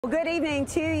Well, good evening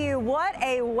to you. What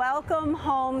a welcome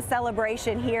home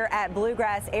celebration here at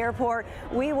Bluegrass Airport.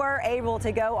 We were able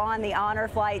to go on the honor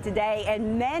flight today,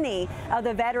 and many of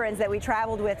the veterans that we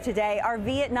traveled with today are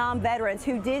Vietnam veterans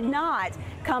who did not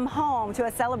come home to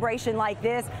a celebration like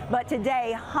this, but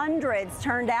today hundreds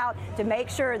turned out to make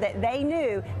sure that they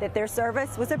knew that their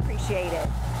service was appreciated.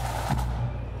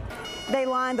 They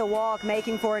lined the walk,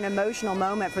 making for an emotional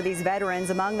moment for these veterans,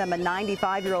 among them a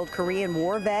 95-year-old Korean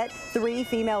War vet, 3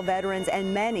 female veterans,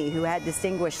 and many who had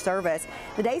distinguished service.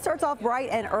 The day starts off bright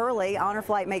and early. Honor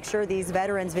Flight makes sure these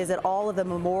veterans visit all of the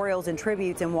memorials and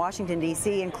tributes in Washington,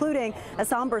 D.C., including a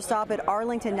somber stop at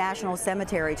Arlington National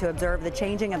Cemetery to observe the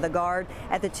changing of the guard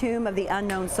at the Tomb of the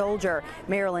Unknown Soldier.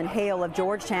 Marilyn Hale of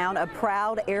Georgetown, a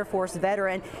proud Air Force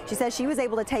veteran, she says she was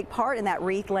able to take part in that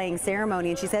wreath-laying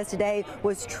ceremony, and she says today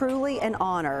was truly an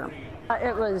honor.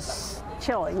 It was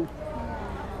chilling.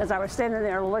 As I was standing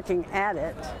there looking at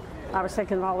it, I was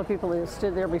thinking of all the people who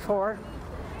stood there before,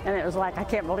 and it was like, I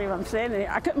can't believe I'm standing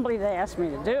here. I couldn't believe they asked me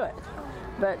to do it,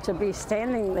 but to be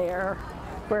standing there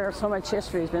where so much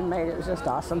history has been made, it was just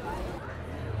awesome.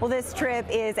 Well, this trip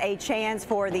is a chance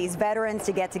for these veterans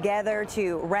to get together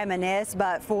to reminisce,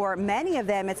 but for many of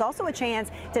them, it's also a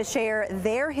chance to share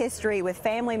their history with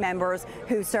family members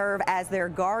who serve as their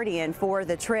guardian for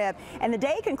the trip. And the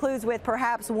day concludes with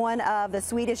perhaps one of the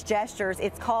sweetest gestures.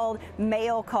 It's called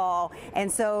Mail Call.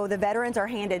 And so the veterans are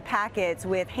handed packets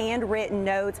with handwritten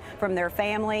notes from their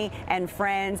family and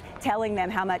friends telling them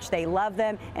how much they love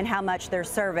them and how much their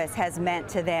service has meant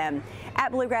to them.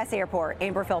 At Bluegrass Airport,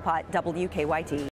 Amber Philpott, WKYT.